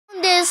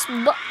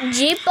this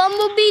Jeep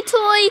Bumblebee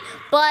toy,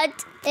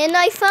 and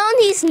I found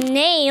his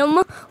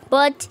name,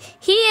 but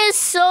he is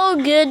so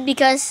good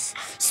because,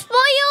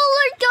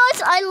 spoiler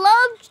guys, I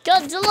love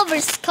Godzilla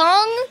vs.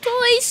 Kong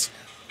toys,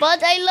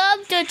 but I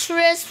love the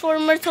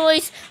Transformer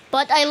toys,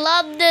 but I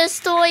love this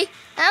toy,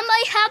 and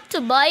I have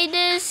to buy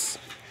this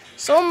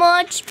so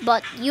much,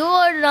 but you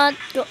are not,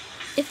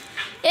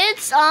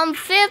 it's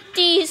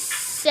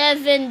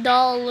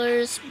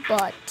 $57,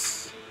 but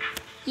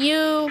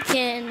you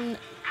can,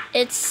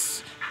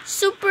 it's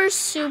super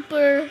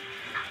expensive,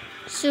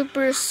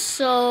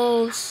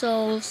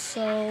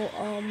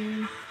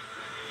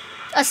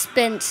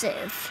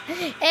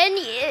 and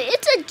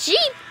it's a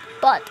Jeep,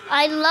 but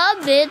I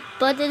love it,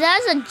 but it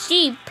has a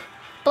Jeep,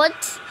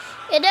 but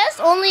it has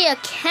only a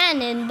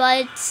cannon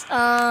by its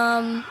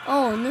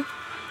own,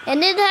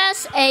 and it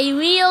has a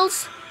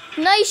wheels.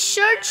 Nice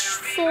search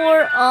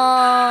for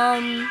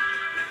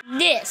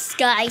this,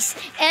 guys,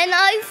 and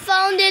I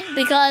found it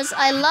because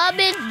I love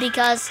it,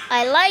 because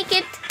I like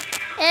it,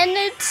 and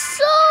it's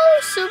so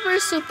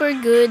super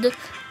good,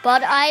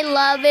 but I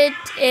love it.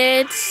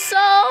 It's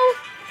so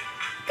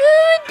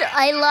good.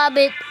 I love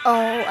it.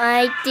 Oh,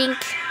 I think,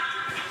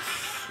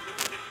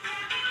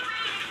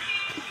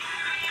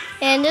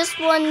 and this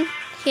one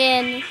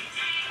can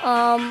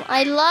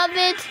I love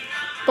it,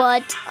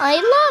 but I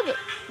love it.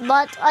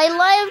 But I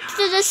like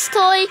this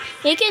toy.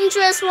 You can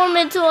transform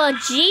into a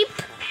Jeep.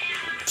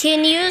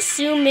 Can you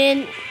zoom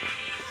in?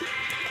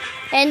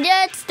 And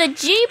that's the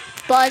Jeep,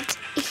 but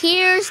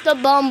here's the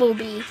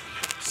Bumblebee.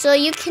 So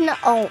you can,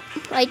 oh,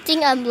 I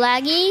think I'm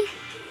laggy.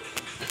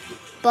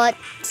 But,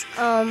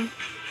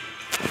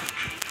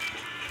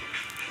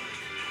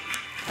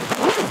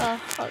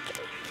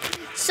 okay.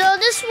 So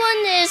this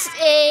one is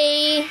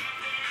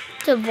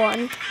the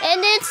one.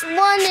 And this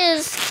one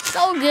is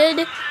so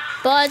good.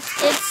 But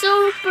it's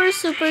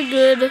super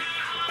good,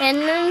 and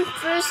then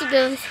first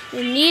you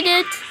need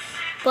it,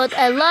 but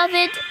I love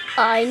it,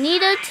 I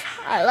need it,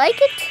 I like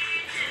it,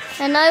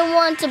 and I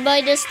want to buy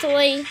this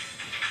toy.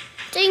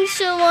 Thanks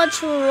so much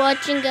for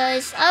watching,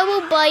 guys. I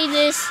will buy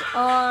this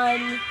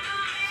on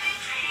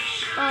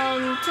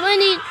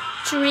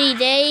 23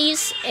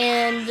 days,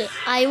 and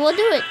I will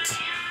do it.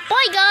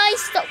 Bye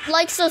guys,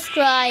 like,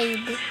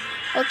 subscribe.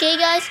 Okay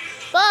guys,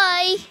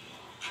 bye.